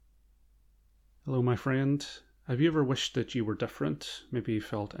Hello, my friend. Have you ever wished that you were different? Maybe you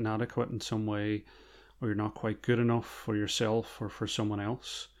felt inadequate in some way, or you're not quite good enough for yourself or for someone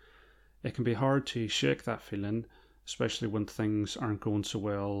else. It can be hard to shake that feeling, especially when things aren't going so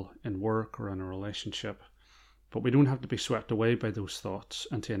well in work or in a relationship. But we don't have to be swept away by those thoughts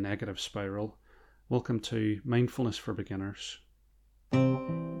into a negative spiral. Welcome to Mindfulness for Beginners.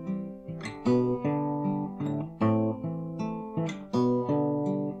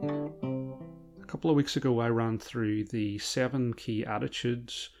 A couple of weeks ago, I ran through the 7 key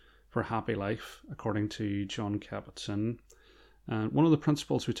attitudes for a happy life, according to Jon Kabat-Zinn. And one of the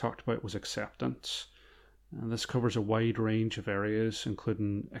principles we talked about was acceptance. And this covers a wide range of areas,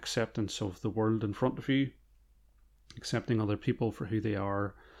 including acceptance of the world in front of you, accepting other people for who they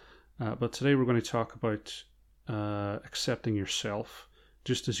are. But today we're going to talk about accepting yourself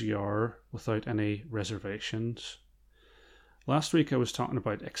just as you are without any reservations. Last week I was talking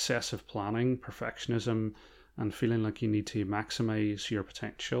about excessive planning, perfectionism, and feeling like you need to maximize your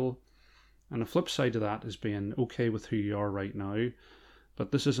potential. And the flip side of that is being okay with who you are right now.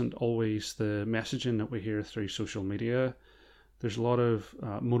 But this isn't always the messaging that we hear through social media. There's a lot of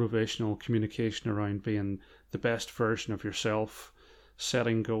motivational communication around being the best version of yourself,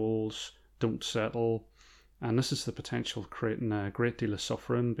 setting goals, don't settle. And this is the potential of creating a great deal of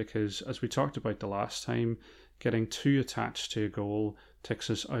suffering because, as we talked about the last time, getting too attached to a goal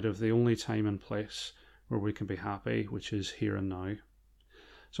takes us out of the only time and place where we can be happy, which is here and now.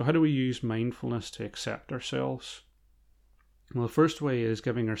 So how do we use mindfulness to accept ourselves? Well, the first way is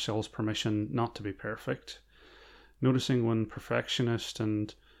giving ourselves permission not to be perfect. Noticing when perfectionist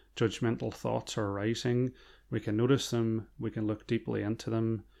and judgmental thoughts are arising, we can notice them, we can look deeply into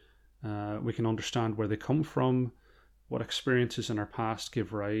them, we can understand where they come from, what experiences in our past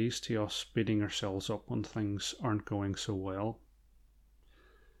give rise to us beating ourselves up when things aren't going so well.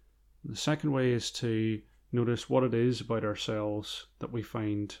 The second way is to notice what it is about ourselves that we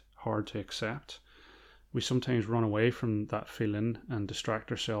find hard to accept. We sometimes run away from that feeling and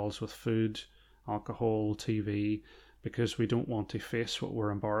distract ourselves with food, alcohol, TV, because we don't want to face what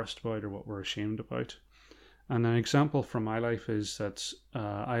we're embarrassed about or what we're ashamed about. And an example from my life is that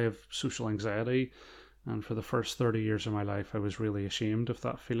I have social anxiety, and for the first 30 years of my life I was really ashamed of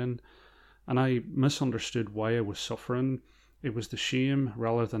that feeling, and I misunderstood why I was suffering. It was the shame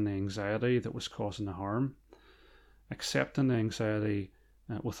rather than the anxiety that was causing the harm. Accepting the anxiety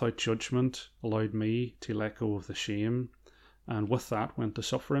without judgment allowed me to let go of the shame, and with that went the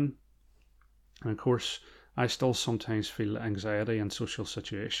suffering. And of course, I still sometimes feel anxiety in social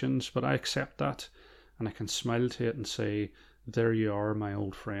situations, but I accept that and I can smile to it and say, there you are, my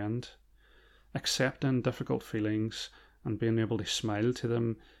old friend. Accepting difficult feelings and being able to smile to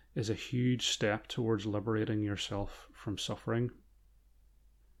them is a huge step towards liberating yourself from suffering.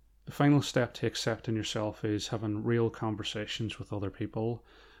 The final step to accepting yourself is having real conversations with other people,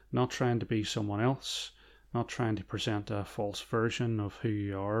 not trying to be someone else, not trying to present a false version of who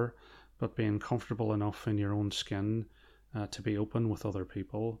you are, but being comfortable enough in your own skin to be open with other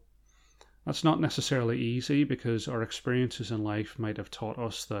people. That's not necessarily easy because our experiences in life might have taught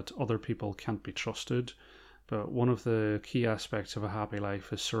us that other people can't be trusted, but one of the key aspects of a happy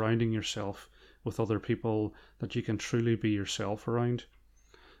life is surrounding yourself with other people that you can truly be yourself around.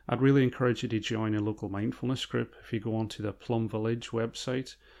 I'd really encourage you to join a local mindfulness group. If you go onto the Plum Village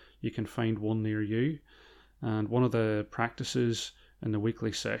website, you can find one near you. And one of the practices in the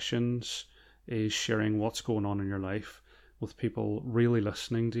weekly sessions is sharing what's going on in your life with people really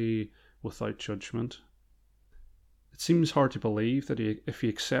listening to you without judgment. It seems hard to believe that if you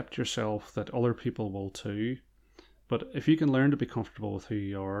accept yourself that other people will too, but if you can learn to be comfortable with who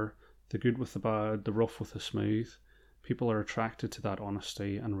you are, the good with the bad, the rough with the smooth, people are attracted to that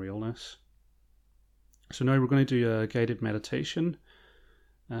honesty and realness. So now we're going to do a guided meditation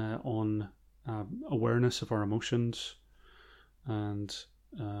on awareness of our emotions, and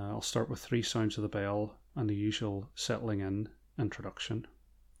I'll start with 3 sounds of the bell and the usual settling in introduction.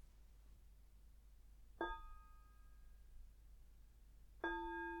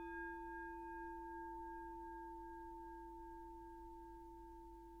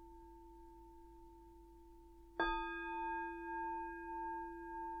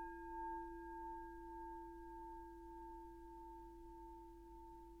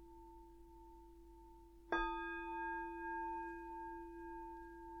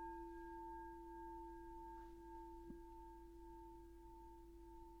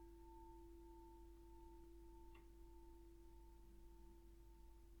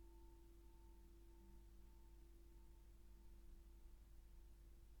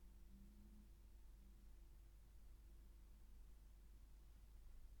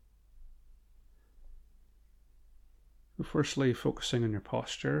 Firstly, focusing on your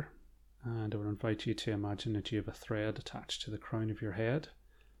posture, and I would invite you to imagine that you have a thread attached to the crown of your head,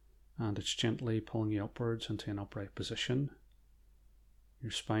 and it's gently pulling you upwards into an upright position.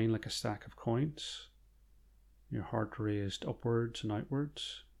 Your spine like a stack of coins, your heart raised upwards and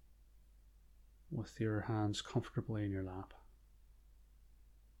outwards, with your hands comfortably in your lap.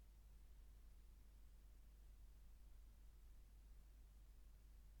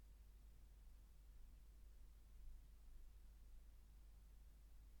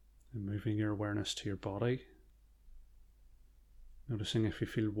 And moving your awareness to your body, noticing if you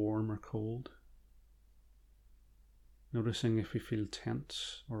feel warm or cold, noticing if you feel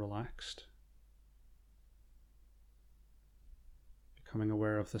tense or relaxed, becoming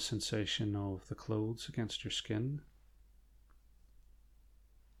aware of the sensation of the clothes against your skin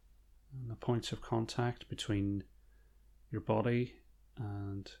and the points of contact between your body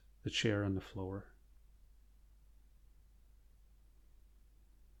and the chair and the floor.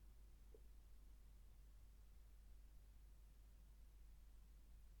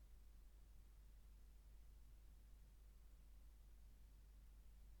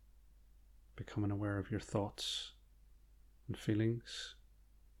 Becoming aware of your thoughts and feelings.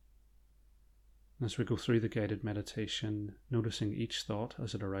 And as we go through the guided meditation, noticing each thought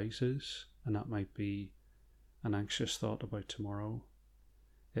as it arises, and that might be an anxious thought about tomorrow.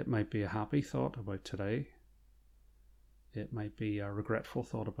 It might be a happy thought about today. It might be a regretful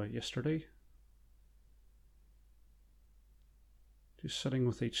thought about yesterday. Just sitting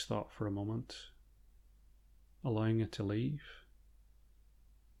with each thought for a moment, allowing it to leave,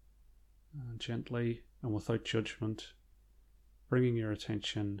 and gently and without judgment, bringing your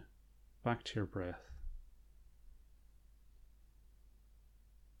attention back to your breath.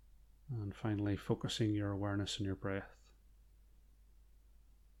 And finally, focusing your awareness on your breath.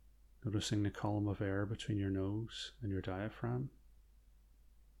 Noticing the column of air between your nose and your diaphragm.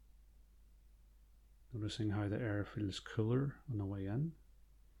 Noticing how the air feels cooler on the way in,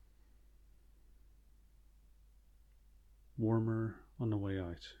 warmer on the way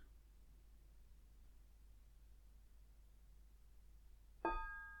out.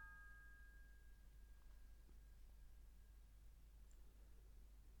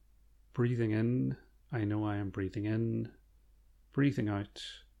 Breathing in, I know I am breathing in. Breathing out,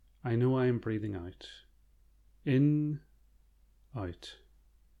 I know I am breathing out. In, out.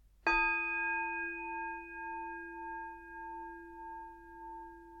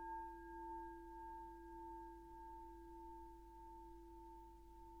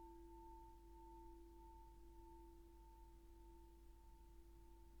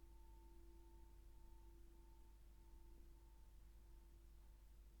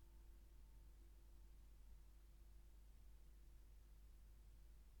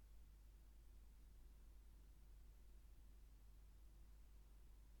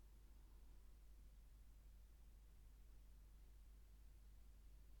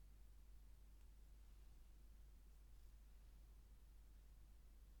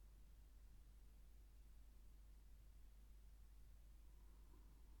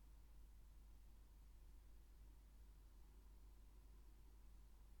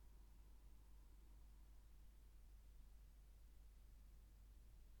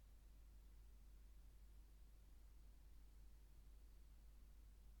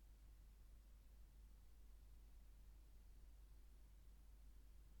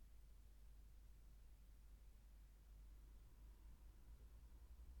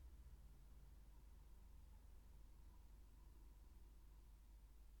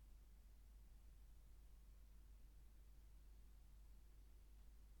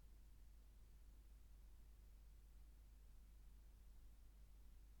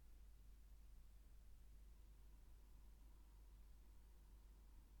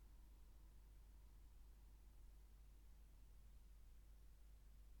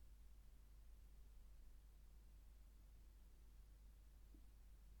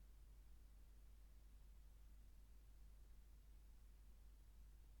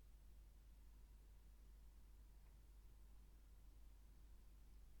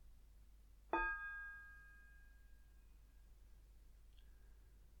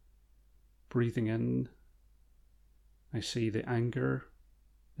 Breathing in, I see the anger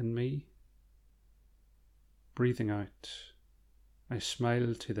in me. Breathing out, I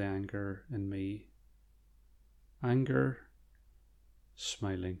smile to the anger in me. Anger,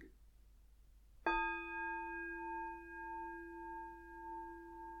 smiling.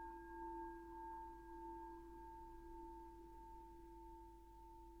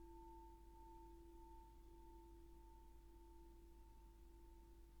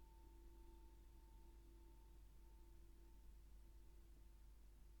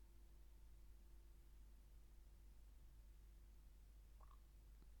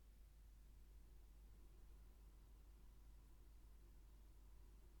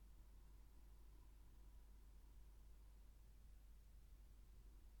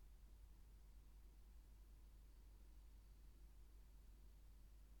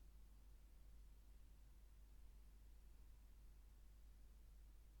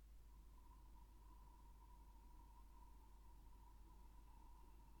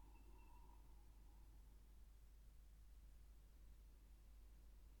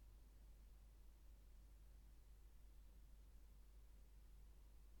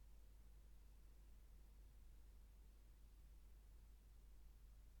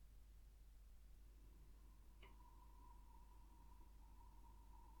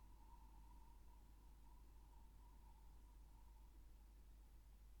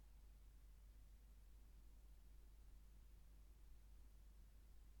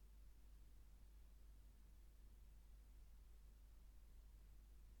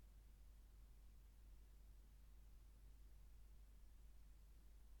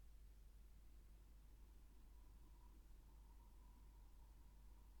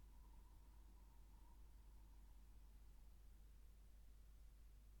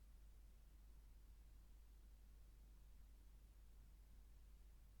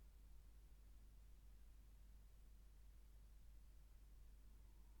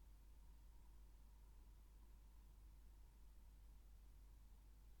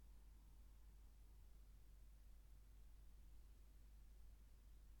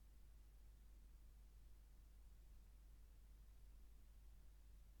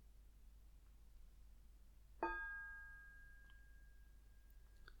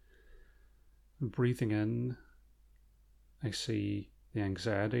 Breathing in, I see the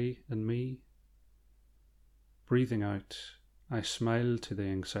anxiety in me. Breathing out, I smile to the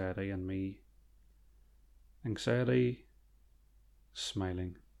anxiety in me. Anxiety,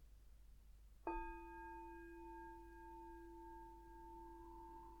 smiling.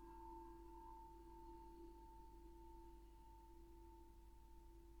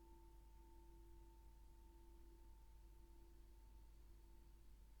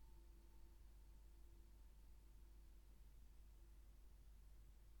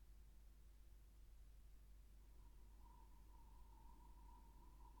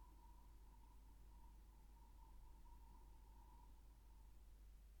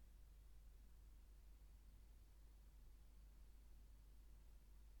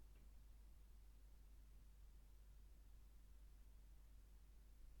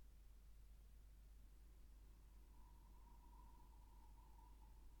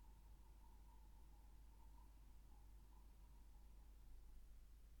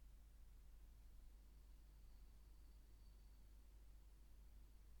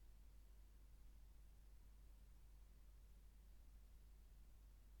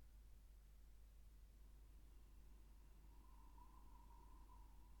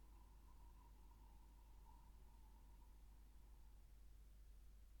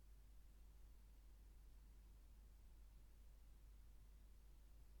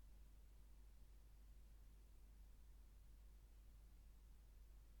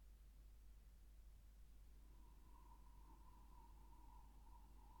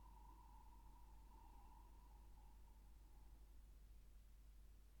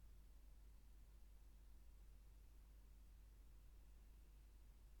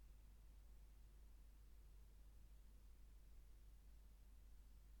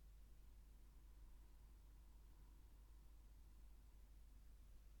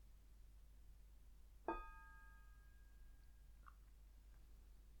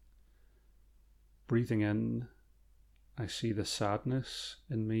 Breathing in, I see the sadness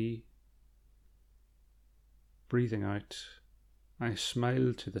in me. Breathing out, I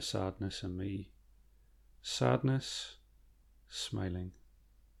smile to the sadness in me. Sadness, smiling.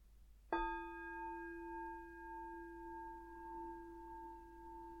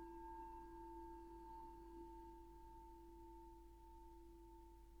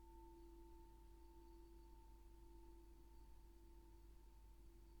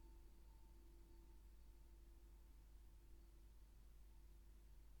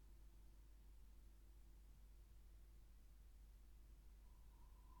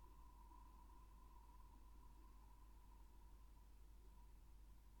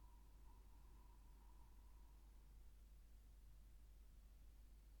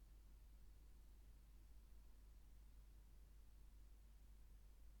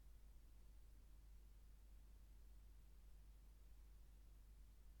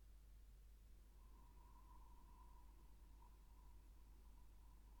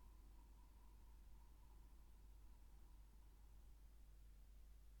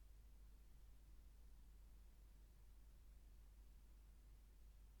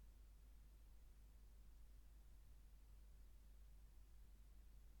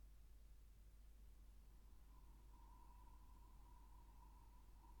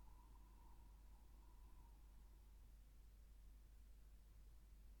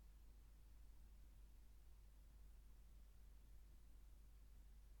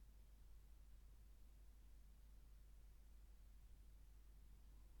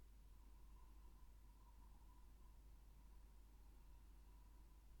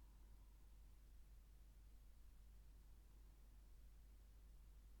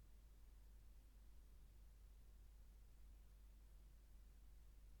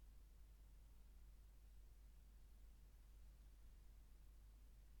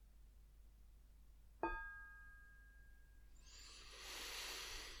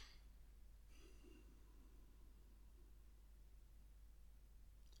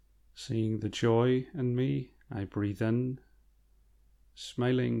 Seeing the joy in me, I breathe in.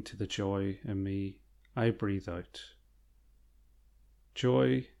 Smiling to the joy in me, I breathe out.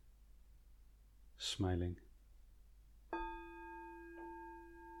 Joy, smiling.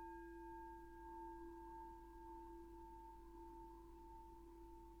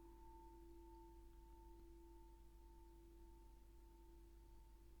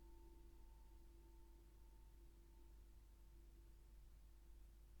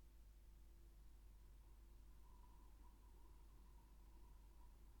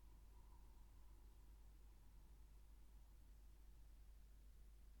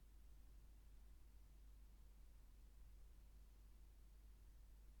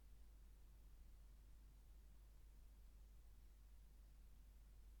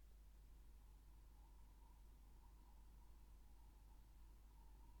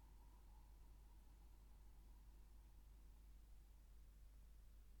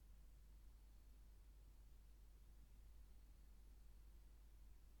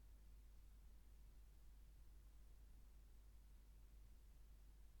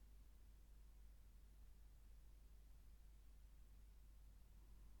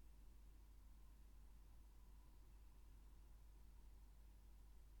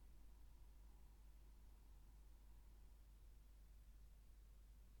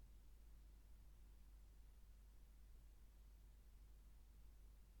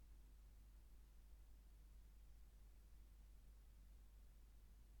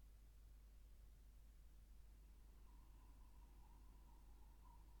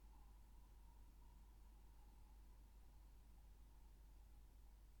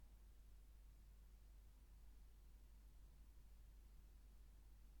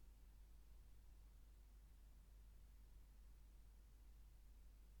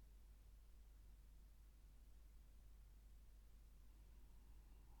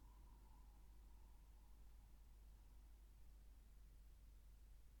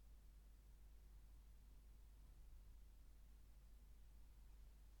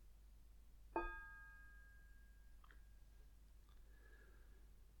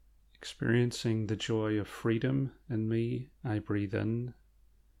 Experiencing the joy of freedom in me, I breathe in.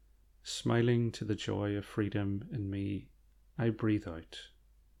 Smiling to the joy of freedom in me, I breathe out.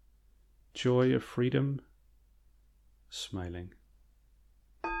 Joy of freedom, smiling.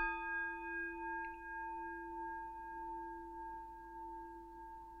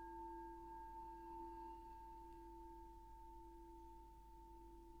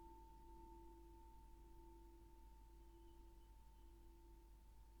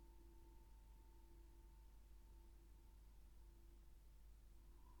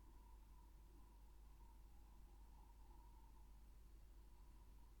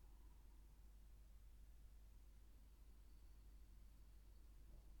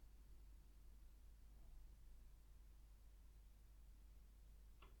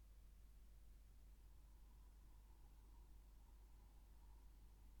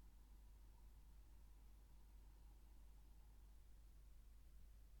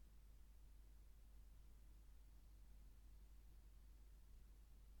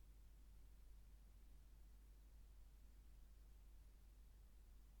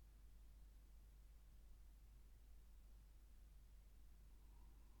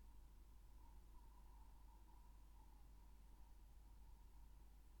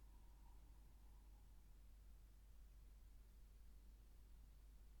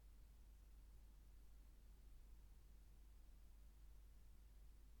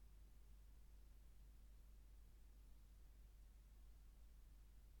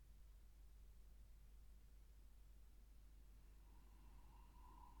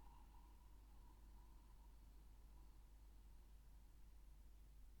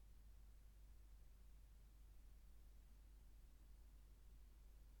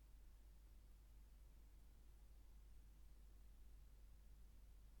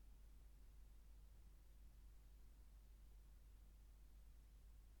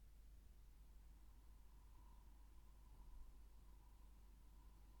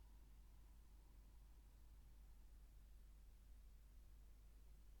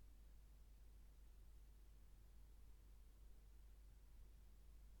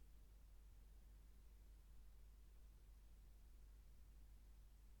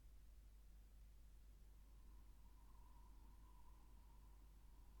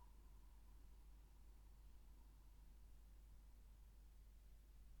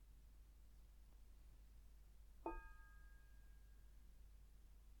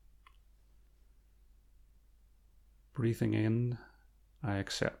 Breathing in, I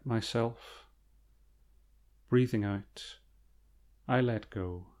accept myself. Breathing out, I let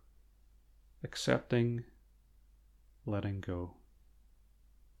go. Accepting, letting go.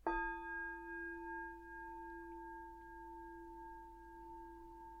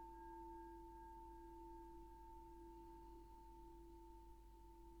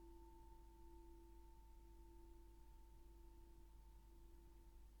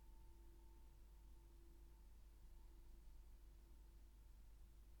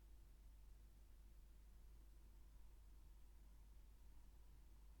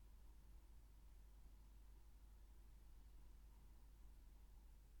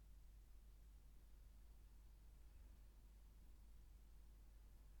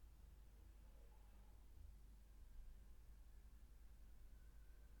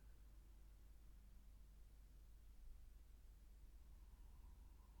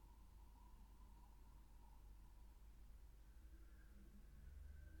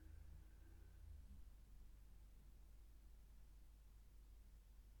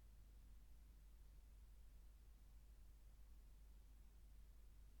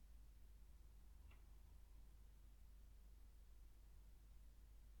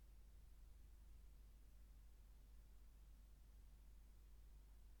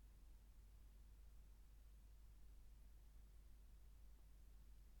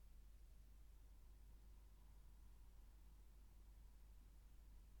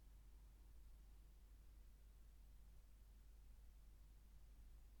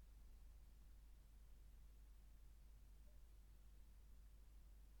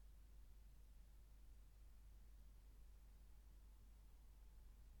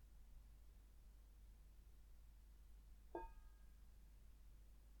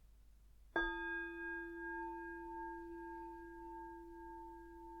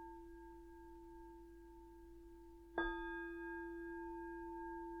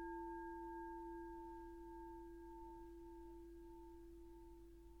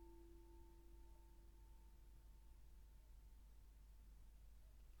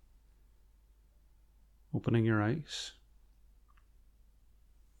 Opening your eyes.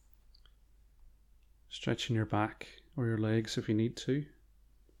 Stretching your back or your legs if you need to.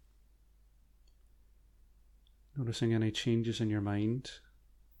 Noticing any changes in your mind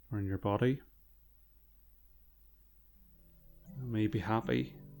or in your body. You may be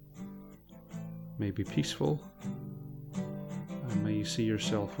happy, may be peaceful, and may you see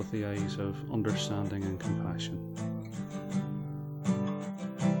yourself with the eyes of understanding and compassion.